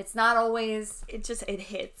nowhere. It's not always... It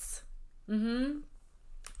hits. Mm-hmm.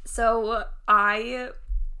 So, I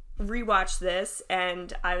rewatched this,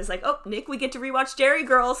 and I was like, oh, Nick, we get to rewatch Derry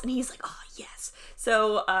Girls. And he's like, oh, yes.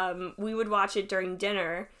 So, we would watch it during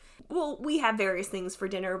dinner. Well, we have various things for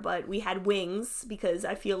dinner, but we had wings because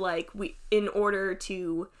I feel like in order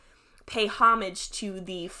to pay homage to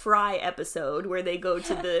the Fry episode where they go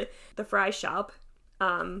to the fry shop,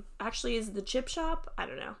 actually is the chip shop? I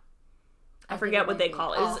don't know. I forget what they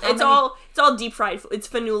call it. It's all deep fried. It's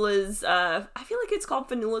Fanula's, I feel like it's called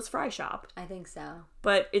Fanula's Fry Shop. I think so.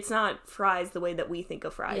 But it's not fries the way that we think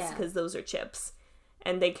of fries because those are chips.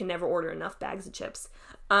 And they can never order enough bags of chips.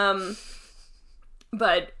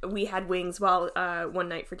 But we had wings one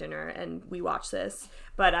night for dinner, and we watched this.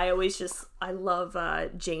 But I love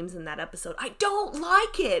James in that episode. I don't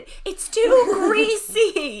like it. It's too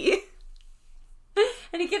greasy.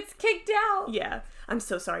 And he gets kicked out. Yeah. I'm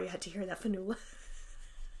so sorry you had to hear that, Fanula.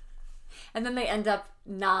 And then they end up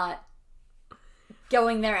not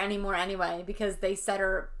going there anymore anyway because they set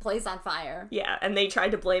her place on fire. Yeah, and they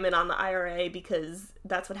tried to blame it on the IRA because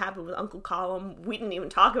that's what happened with Uncle Colum. We didn't even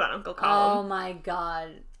talk about Uncle Colum. Oh my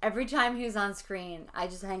god. Every time he was on screen, I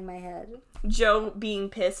just hang my head. Joe being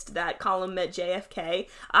pissed that Colum met JFK.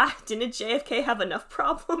 Didn't JFK have enough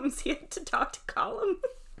problems? He had to talk to Colum.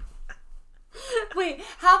 Wait,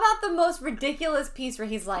 how about the most ridiculous piece where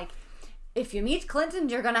he's like, if you meet Clinton,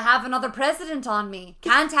 you're gonna have another president on me.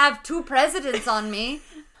 Can't have two presidents on me.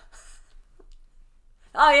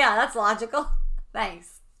 Oh yeah, that's logical.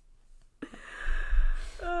 Thanks.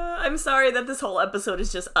 I'm sorry that this whole episode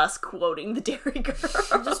is just us quoting the Derry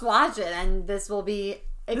Girl. Just watch it, and this will be...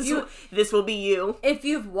 This will be you. If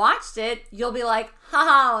you've watched it, you'll be like,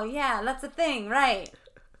 oh, yeah, that's a thing, right.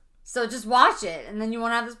 So just watch it, and then you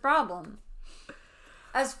won't have this problem.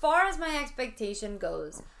 As far as my expectation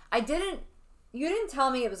goes... You didn't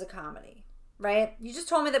tell me it was a comedy, right? You just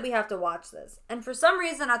told me that we have to watch this. And for some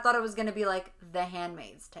reason, I thought it was going to be like The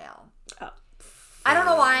Handmaid's Tale. Oh. I don't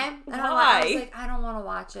know why. I was like, I don't want to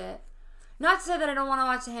watch it. Not to say that I don't want to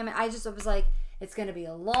watch The Handmaid's. I was like, it's going to be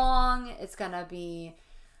it's going to be...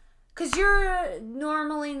 Because you're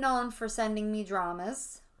normally known for sending me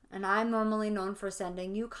dramas, and I'm normally known for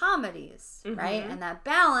sending you comedies, right? And that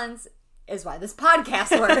balance is why this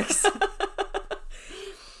podcast works.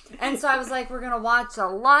 And so I was like, we're going to watch a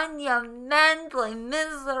monumentally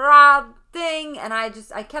miserable thing. And I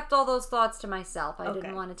kept all those thoughts to myself. I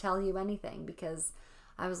didn't want to tell you anything because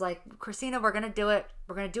I was like, Christina, we're going to do it.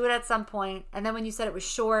 We're going to do it at some point. And then when you said it was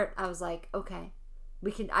short, I was like, okay,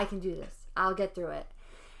 I can do this. I'll get through it.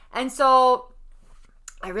 And so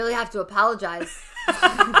I really have to apologize.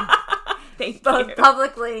 Thank both you.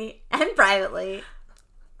 Publicly and privately.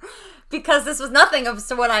 Because this was nothing of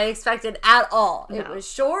what I expected at all. No. It was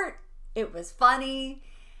short. It was funny.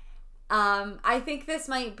 I think this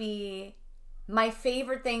might be my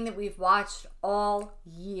favorite thing that we've watched all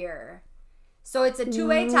year. So it's a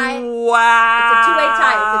two-way tie. Wow. It's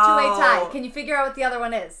a two-way tie. Can you figure out what the other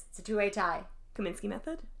one is? It's a two-way tie. Kaminsky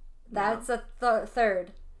Method? That's a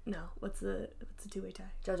third. No. What's a two-way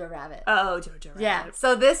tie? Jojo Rabbit. Oh, Jojo Rabbit. Yeah.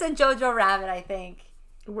 So this and Jojo Rabbit, I think.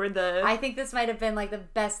 I think this might have been like the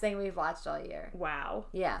best thing we've watched all year. Wow.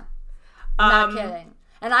 Yeah. Not kidding.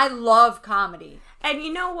 And I love comedy. And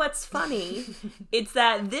you know what's funny? It's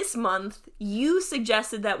that this month you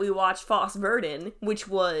suggested that we watch Foss Verdon, which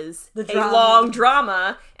was a long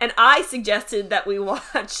drama, and I suggested that we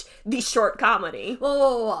watch the short comedy.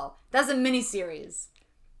 Whoa. That's a miniseries.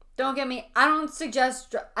 Don't get me... I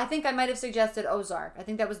think I might have suggested Ozark. I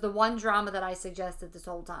think that was the one drama that I suggested this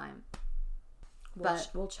whole time.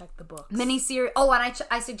 We'll check the books. Miniseries. Oh, and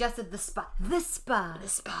I suggested The Spy. The Spy.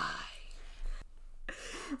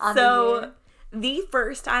 So, the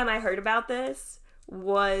first time I heard about this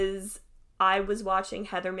was I was watching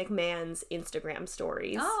Heather McMahon's Instagram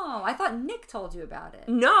stories. Oh, I thought Nick told you about it.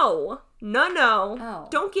 No. Oh.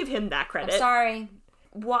 Don't give him that credit. I'm sorry.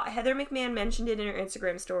 Heather McMahon mentioned it in her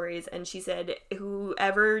Instagram stories, and she said,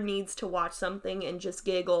 whoever needs to watch something and just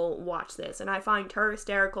giggle, watch this. And I find her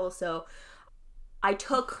hysterical, so... I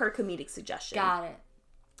took her comedic suggestion. Got it.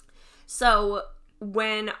 So,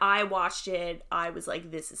 when I watched it, I was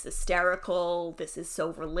like, this is hysterical. This is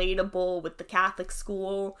so relatable with the Catholic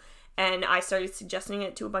school. And I started suggesting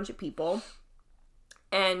it to a bunch of people.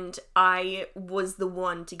 And I was the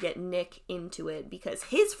one to get Nick into it because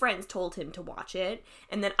his friends told him to watch it.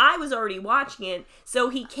 And then I was already watching it. So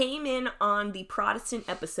he came in on the Protestant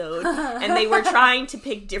episode and they were trying to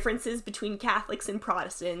pick differences between Catholics and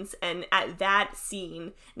Protestants. And at that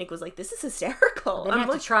scene, Nick was like, this is hysterical. They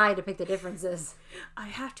have to try to pick the differences. I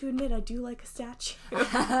have to admit, I do like a statue.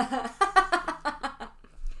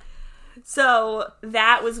 So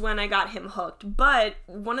that was when I got him hooked. But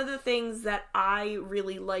one of the things that I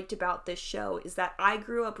really liked about this show is that I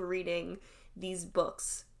grew up reading these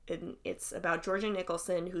books. And it's about Georgia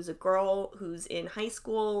Nicholson, who's a girl who's in high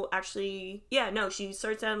school. Actually, she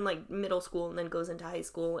starts out in like middle school and then goes into high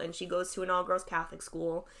school. And she goes to an all-girls Catholic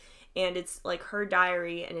school. And it's like her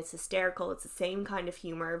diary and it's hysterical. It's the same kind of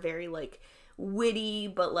humor, very like witty,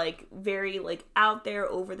 but like very like out there,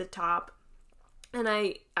 over the top. And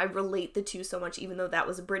I relate the two so much, even though that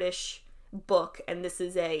was a British book and this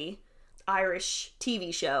is a Irish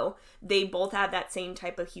TV show. They both have that same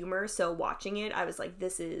type of humor. So watching it, I was like,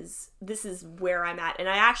 this is where I'm at. And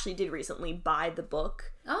I actually did recently buy the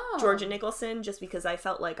book, Georgia Nicholson, just because I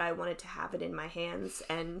felt like I wanted to have it in my hands.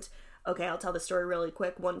 And okay, I'll tell the story really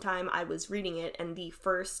quick. One time I was reading it and the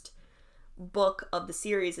first book of the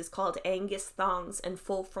series is called Angus Thongs and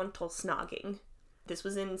Full Frontal Snogging. This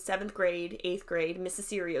was in 7th grade, 8th grade, Mrs.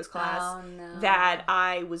 Serio's class, that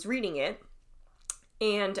I was reading it.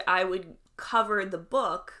 And I would cover the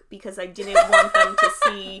book because I didn't want them to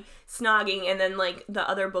see snogging. And then, like, the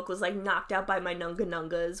other book was, like, knocked out by my nunga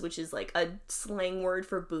nungas, which is, like, a slang word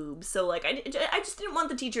for boobs. So, like, I just didn't want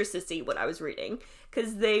the teachers to see what I was reading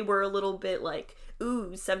because they were a little bit, like,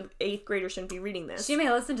 ooh, 7th, 8th grader shouldn't be reading this. She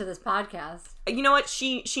may listen to this podcast. You know what?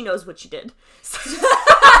 She knows what she did.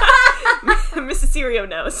 Mrs. Serio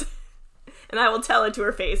knows. And I will tell it to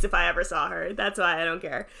her face if I ever saw her. That's why I don't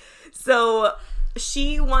care. So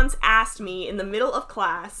she once asked me in the middle of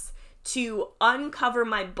class to uncover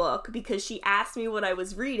my book because she asked me what I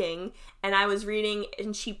was reading. And I was reading,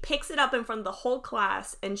 and she picks it up in front of the whole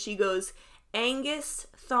class. And she goes, Angus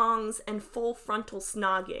Thongs and Full Frontal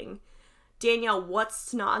Snogging. Danielle,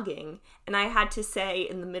 what's snogging? And I had to say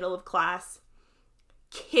in the middle of class,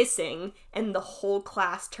 kissing, and the whole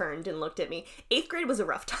class turned and looked at me. 8th grade was a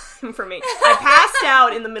rough time for me. I passed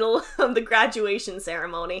out in the middle of the graduation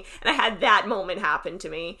ceremony, and I had that moment happen to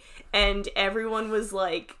me, and everyone was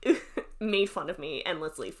like, made fun of me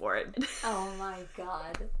endlessly for it. Oh my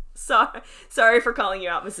god. Sorry for calling you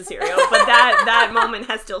out, Mrs. Serio, but that moment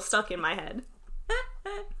has still stuck in my head.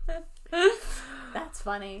 That's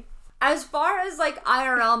funny. As far as like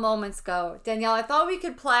IRL moments go, Danielle, I thought we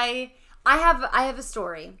could play. I have a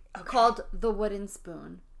story called The Wooden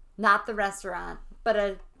Spoon. Not the restaurant, but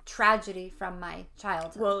a tragedy from my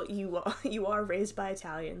childhood. Well, you are raised by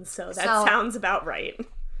Italians, so that sounds about right.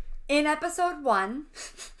 In episode 1,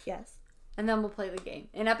 yes, and then we'll play the game.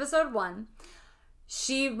 In episode 1,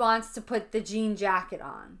 she wants to put the jean jacket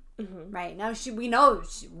on. Mm-hmm. Right now, we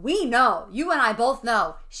know, you and I both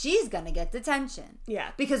know she's gonna get detention.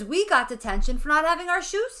 Yeah, because we got detention for not having our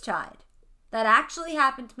shoes tied. That actually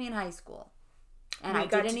happened to me in high school. And we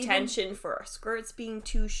got detention for our skirts being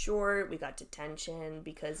too short. We got detention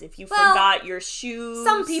because if you forgot your shoes.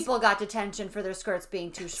 Some people got detention for their skirts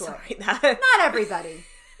being too short. Sorry, Not everybody.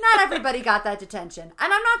 Not everybody got that detention.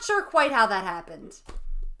 And I'm not sure quite how that happened.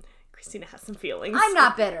 Christina has some feelings. I'm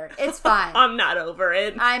not bitter. It's fine. I'm not over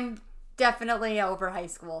it. I'm definitely over high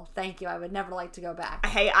school. Thank you. I would never like to go back.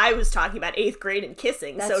 Hey, I was talking about 8th grade and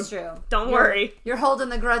kissing. That's so true. Don't worry. You're holding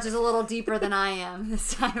the grudges a little deeper than I am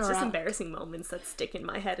this time it's around. Just embarrassing moments that stick in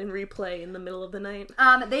my head and replay in the middle of the night.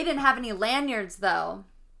 They didn't have any lanyards, though.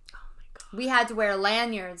 Oh my god. We had to wear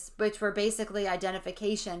lanyards, which were basically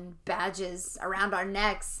identification badges around our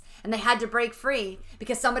necks, and they had to break free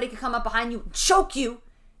because somebody could come up behind you and choke you.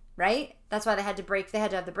 Right? That's why they had to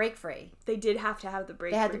have the break free. They did have to have the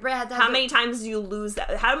break free. How many times did you lose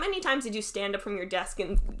that? How many times did you stand up from your desk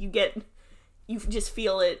and you just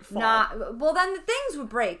feel it fall? Well, then the things would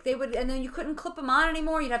break. And then you couldn't clip them on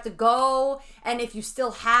anymore. You'd have to go, and if you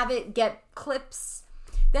still have it, get clips.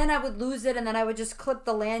 Then I would lose it, and then I would just clip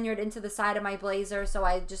the lanyard into the side of my blazer, so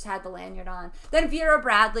I just had the lanyard on. Then Vera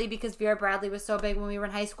Bradley, because Vera Bradley was so big when we were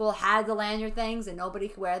in high school, had the lanyard things, and nobody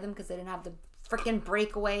could wear them because they didn't have the freaking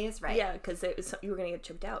breakaways, right? Yeah, because you were gonna get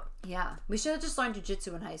choked out. Yeah, we should have just learned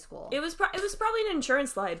jiu-jitsu in high school. It was probably an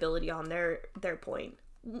insurance liability on their point.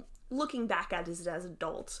 Looking back at it as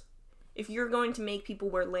adults, if you're going to make people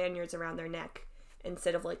wear lanyards around their neck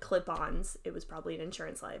instead of like clip-ons, it was probably an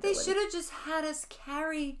insurance liability. They should have just had us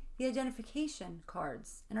carry the identification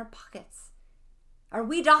cards in our pockets. Are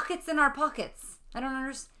we dockets in our pockets? I don't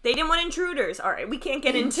understand. They didn't want intruders. All right, we can't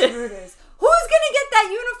get into intruders. Who's gonna get that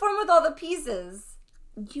uniform with all the pieces?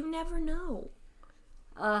 You never know.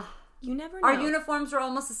 You never know. Our uniforms were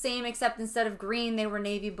almost the same, except instead of green, they were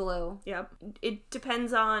navy blue. Yep. It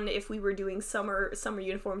depends on if we were doing summer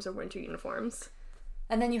uniforms or winter uniforms.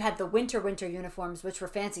 And then you had the winter uniforms, which were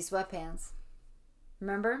fancy sweatpants.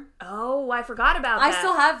 Remember? Oh, I forgot about that. I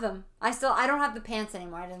still have them. I don't have the pants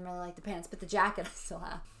anymore. I didn't really like the pants, but the jacket I still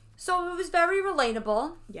have. So it was very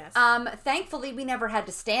relatable. Yes. Thankfully, we never had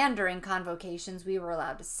to stand during convocations. We were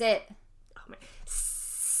allowed to sit. Oh my.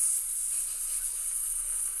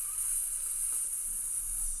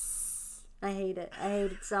 I hate it. I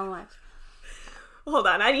hate it so much. Hold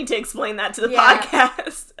on, I need to explain that to the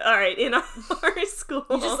podcast. All right, in our school.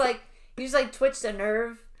 You just twitched a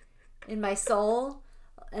nerve in my soul,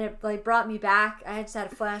 and it like brought me back. I just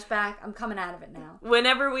had a flashback. I'm coming out of it now.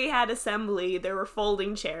 Whenever we had assembly, there were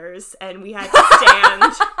folding chairs, and we had to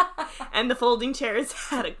stand, and the folding chairs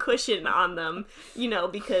had a cushion on them,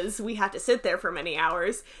 because we had to sit there for many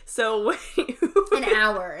hours. So an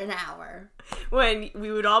hour. When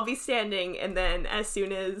we would all be standing, and then as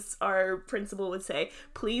soon as our principal would say,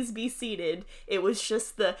 "Please be seated," it was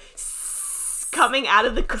just the coming out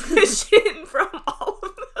of the cushion from all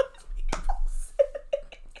of the people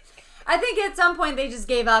sitting. I think at some point they just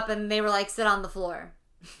gave up and they were like, sit on the floor.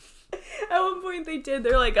 At one point they did.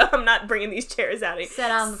 They're like, I'm not bringing these chairs out.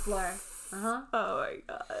 Sit on the floor. Uh-huh. Oh my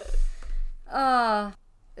god.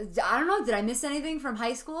 I don't know. Did I miss anything from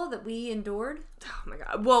high school that we endured? Oh my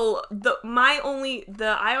god. Well, the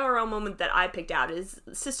IRL moment that I picked out is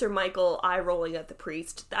Sister Michael eye rolling at the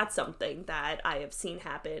priest. That's something that I have seen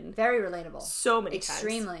happen. Very relatable. So many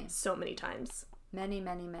Extremely. times. So many times. Many.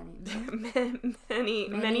 many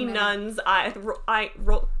nuns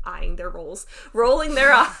eyeing their rolls, rolling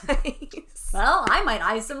their eyes. Well, I might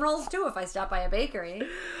eye some rolls too if I stop by a bakery.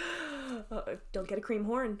 Don't get a cream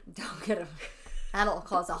horn. That'll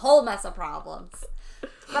cause a whole mess of problems.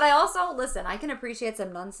 But I also, listen, I can appreciate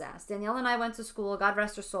some nun sass. Danielle and I went to school, God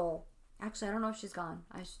rest her soul. Actually, I don't know if she's gone.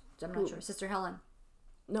 I'm not sure. Sister Helen.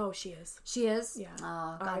 No, she is. She is? Yeah.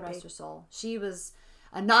 Oh, God rest her soul. She was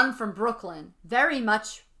a nun from Brooklyn. Very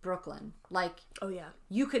much Brooklyn. Like, oh yeah.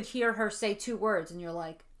 You could hear her say 2 words and you're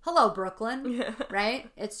like, hello, Brooklyn. Yeah. Right?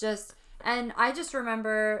 It's just... And I just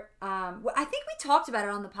remember, I think we talked about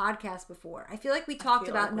it on the podcast before. I feel like we talked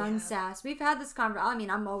about nun sass. We've had this conversation. I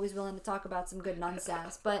mean, I'm always willing to talk about some good nun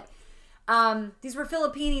sass. But these were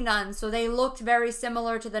Filipino nuns, so they looked very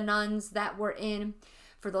similar to the nuns that were in.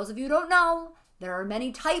 For those of you who don't know, there are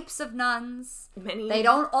many types of nuns. They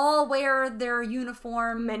don't all wear their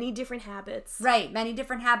uniform. Many different habits. Right, many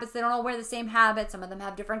different habits. They don't all wear the same habits. Some of them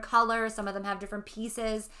have different colors. Some of them have different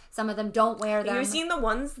pieces. Some of them don't wear them. Have you seen the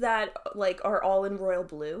ones that are all in royal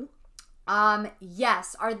blue?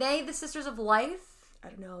 Yes. Are they the Sisters of Life? I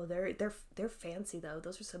don't know. They're fancy though.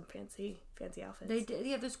 Those are some fancy outfits.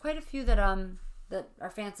 There's quite a few that are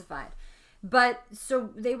fancified. But, so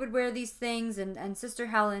they would wear these things, and Sister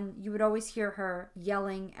Helen, you would always hear her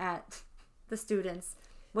yelling at the students,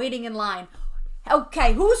 waiting in line.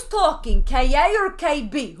 Okay, who's talking? KA or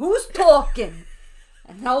KB? Who's talking?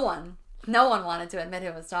 And no one wanted to admit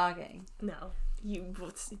who was talking. No.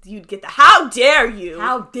 You'd get the, how dare you?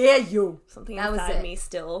 How dare you? Something inside me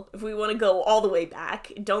still. If we want to go all the way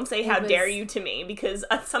back, don't say how dare you to me, because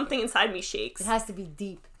something inside me shakes. It has to be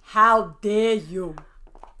deep. How dare you?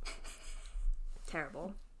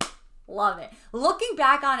 Terrible. Love it. Looking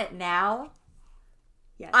back on it now,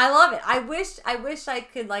 yes. I love it. I wish I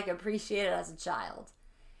could appreciate it as a child.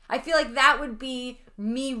 I feel like that would be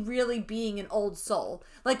me really being an old soul.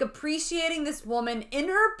 Appreciating this woman in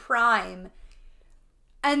her prime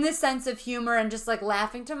and this sense of humor and just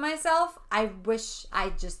laughing to myself. I wish I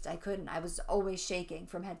couldn't. I was always shaking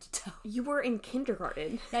from head to toe. You were in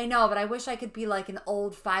kindergarten. I know, but I wish I could be an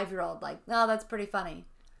old 5-year-old. Oh, that's pretty funny.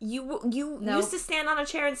 You used to stand on a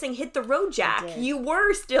chair and sing "Hit the Road, Jack." You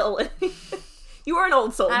were still, you were an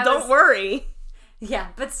old soul. Don't worry. Yeah,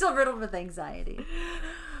 but still riddled with anxiety.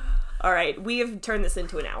 All right, we have turned this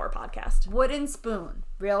into an hour podcast. Wooden spoon,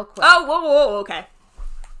 real quick. Oh, whoa, okay.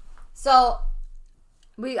 So,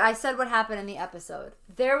 I said what happened in the episode.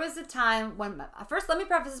 There was a time when, first, let me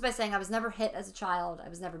preface this by saying I was never hit as a child. I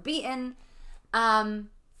was never beaten. I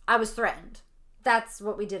was threatened. That's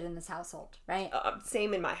what we did in this household, right?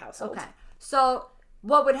 Same in my household. Okay. So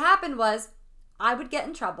what would happen was I would get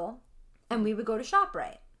in trouble and we would go to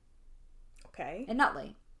ShopRite. Okay. In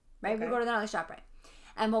Nutley, right? Okay. We'd go to the Nutley ShopRite.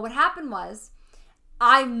 And what would happen was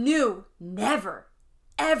I knew never,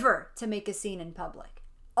 ever to make a scene in public.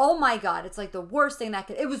 Oh my God, it's like the worst thing that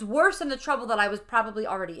could... It was worse than the trouble that I was probably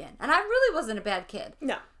already in. And I really wasn't a bad kid.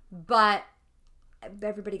 No. But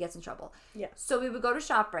everybody gets in trouble. Yeah. So we would go to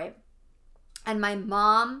ShopRite, and my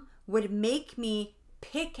mom would make me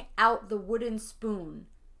pick out the wooden spoon.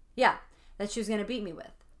 Yeah, that she was going to beat me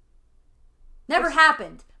with. Never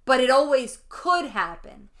happened, but it always could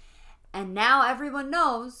happen. And now everyone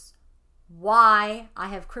knows why I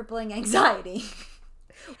have crippling anxiety.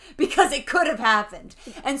 Because it could have happened.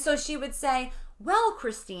 And so she would say, well,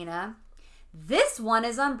 Christina, this one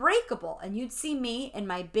is unbreakable. And you'd see me in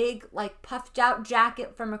my big, like, puffed out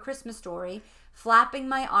jacket from A Christmas Story, flapping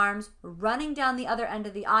my arms, running down the other end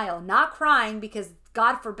of the aisle, not crying because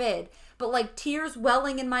God forbid, but like tears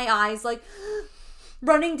welling in my eyes, like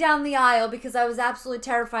running down the aisle because I was absolutely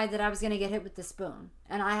terrified that I was going to get hit with the spoon.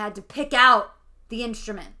 And I had to pick out the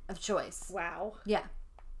instrument of choice. Wow. Yeah.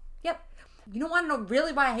 Yep. You don't want to know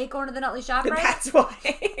really why I hate going to the Nutley ShopRite? That's why.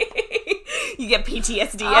 You get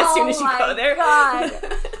PTSD as soon as you go there. Oh my God.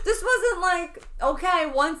 This wasn't like,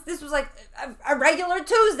 okay, once this was like a regular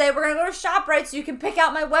Tuesday, we're going to go to ShopRite so you can pick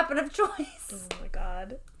out my weapon of choice. Oh my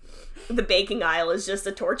God. The baking aisle is just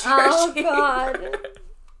a torture. Oh God.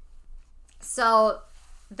 So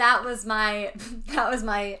that was my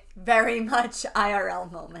very much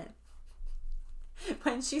IRL moment.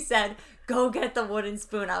 When she said, go get the wooden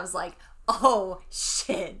spoon, I was like, oh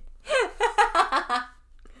shit.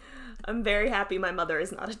 I'm very happy my mother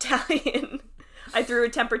is not Italian. I threw a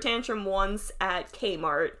temper tantrum once at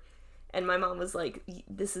Kmart, and my mom was like,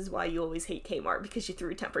 this is why you always hate Kmart, because you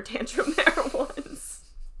threw a temper tantrum there once.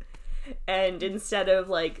 And instead of,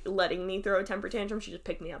 like, letting me throw a temper tantrum, she just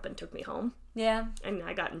picked me up and took me home. Yeah. And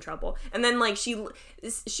I got in trouble. And then, like, she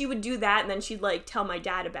would do that, and then she'd, like, tell my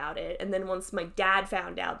dad about it. And then once my dad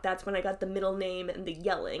found out, that's when I got the middle name and the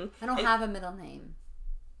yelling. I don't have a middle name.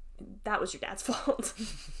 That was your dad's fault.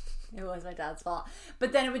 It was my dad's fault.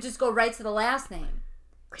 But then it would just go right to the last name.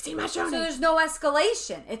 Christina Mastroni. So there's no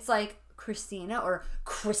escalation. It's like Christina or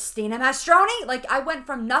Christina Mastroni. Like, I went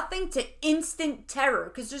from nothing to instant terror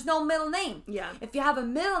because there's no middle name. Yeah. If you have a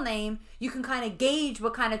middle name, you can kind of gauge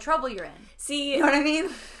what kind of trouble you're in. See, you know what I mean?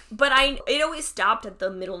 But it always stopped at the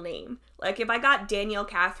middle name. Like, if I got Danielle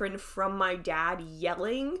Catherine from my dad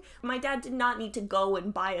yelling, my dad did not need to go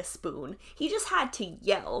and buy a spoon. He just had to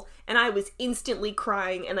yell, and I was instantly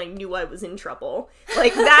crying, and I knew I was in trouble.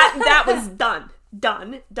 Like, that was done.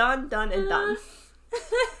 Done, and done.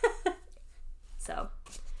 So,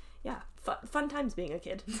 yeah, fun times being a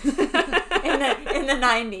kid. in the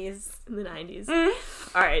 90s. In the 90s.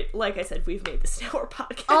 All right, like I said, we've made this our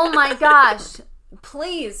podcast. Oh my gosh.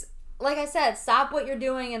 Please, like I said, stop what you're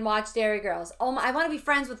doing and watch Dairy Girls. Oh my, I want to be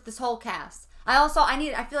friends with this whole cast. I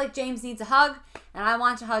feel like James needs a hug, and I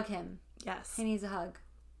want to hug him. Yes. He needs a hug.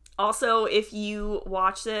 Also, if you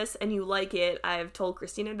watch this and you like it, I've told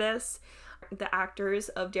Christina this. The actors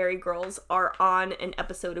of Dairy Girls are on an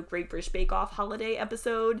episode of Great British Bake Off holiday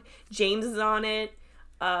episode. James is on it.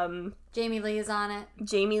 Jamie Lee is on it.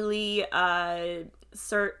 Jamie Lee,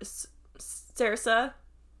 Sarsa.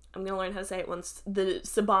 I'm going to learn how to say it once. The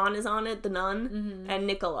Saban is on it, the nun, and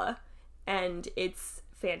Nicola. And it's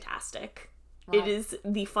fantastic. Wow. It is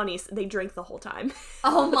the funniest. They drink the whole time.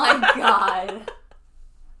 Oh my God.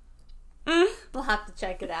 We'll have to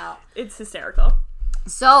check it out. It's hysterical.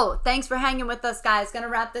 So, thanks for hanging with us, guys. Gonna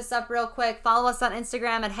wrap this up real quick. Follow us on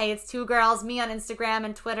Instagram at Hey It's Two Girls, me on Instagram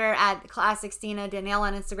and Twitter at Classicstina, Danielle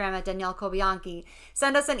on Instagram at Danielle Kobianki.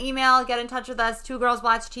 Send us an email, get in touch with us,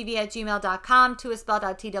 twogirlswatchtv@gmail.com, two is spelled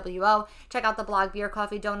out TWO. Check out the blog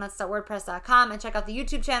beercoffeedonuts.wordpress.com and check out the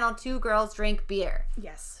YouTube channel, Two Girls Drink Beer.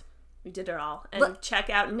 Yes, we did it all. And check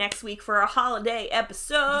out next week for a holiday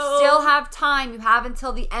episode. You still have time. You have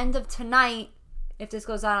until the end of tonight, if this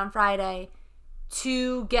goes out on Friday,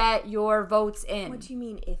 to get your votes in. What do you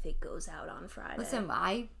mean if it goes out on Friday? Listen,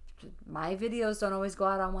 my videos don't always go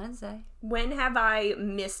out on Wednesday. When have I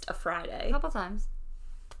missed a Friday? A couple times.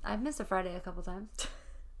 I've missed a Friday a couple times.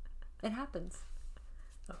 It happens.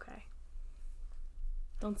 Okay.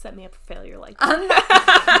 Don't set me up for failure like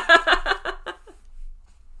that.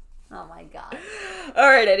 Oh my God. All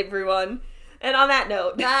right, everyone. And on that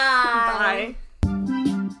note, bye. Bye.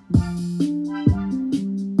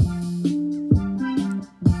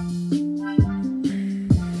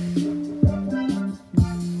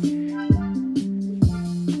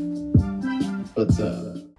 What's up?